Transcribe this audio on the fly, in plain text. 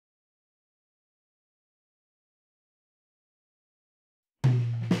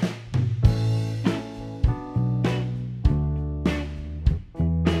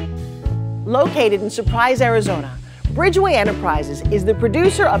Located in Surprise, Arizona, Bridgeway Enterprises is the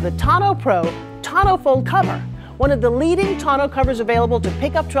producer of the Tonneau Pro Tonneau Fold cover, one of the leading tonneau covers available to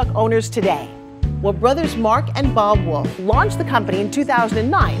pickup truck owners today. Well, brothers Mark and Bob Wolf launched the company in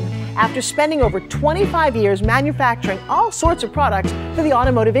 2009 after spending over 25 years manufacturing all sorts of products for the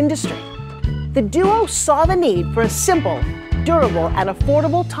automotive industry. The duo saw the need for a simple, durable, and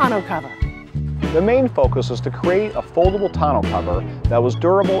affordable tonneau cover. The main focus was to create a foldable tonneau cover that was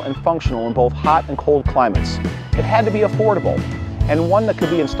durable and functional in both hot and cold climates. It had to be affordable, and one that could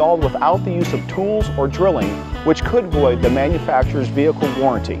be installed without the use of tools or drilling, which could void the manufacturer's vehicle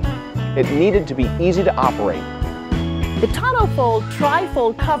warranty. It needed to be easy to operate. The Tonneau Fold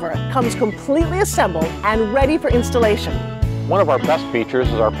Tri-Fold cover comes completely assembled and ready for installation. One of our best features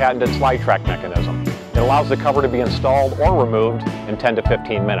is our patented slide track mechanism. It allows the cover to be installed or removed in 10 to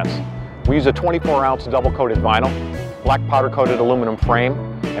 15 minutes. We use a 24-ounce double-coated vinyl, black powder-coated aluminum frame,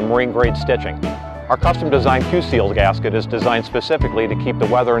 and marine-grade stitching. Our custom-designed Q-Seal gasket is designed specifically to keep the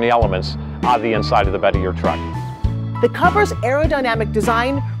weather and the elements out of the inside of the bed of your truck. The cover's aerodynamic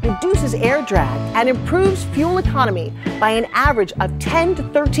design reduces air drag and improves fuel economy by an average of 10 to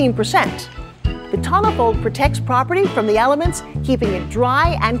 13%. The Tonneau Fold protects property from the elements, keeping it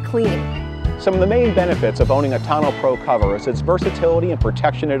dry and clean. Some of the main benefits of owning a Tonneau Pro cover is its versatility and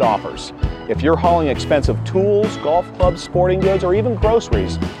protection it offers. If you're hauling expensive tools, golf clubs, sporting goods, or even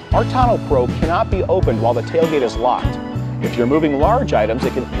groceries, our Tonneau Pro cannot be opened while the tailgate is locked. If you're moving large items,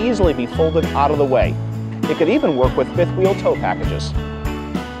 it can easily be folded out of the way. It could even work with fifth wheel tow packages.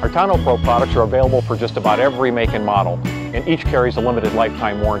 Our Tonneau Pro products are available for just about every make and model, and each carries a limited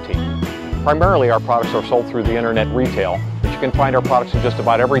lifetime warranty. Primarily, our products are sold through the internet retail, but you can find our products in just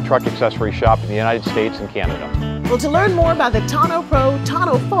about every truck accessory shop in the United States and Canada. Well, to learn more about the Tonneau Pro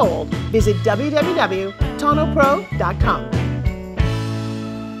Tonneau Fold, visit www.tonneaupro.com.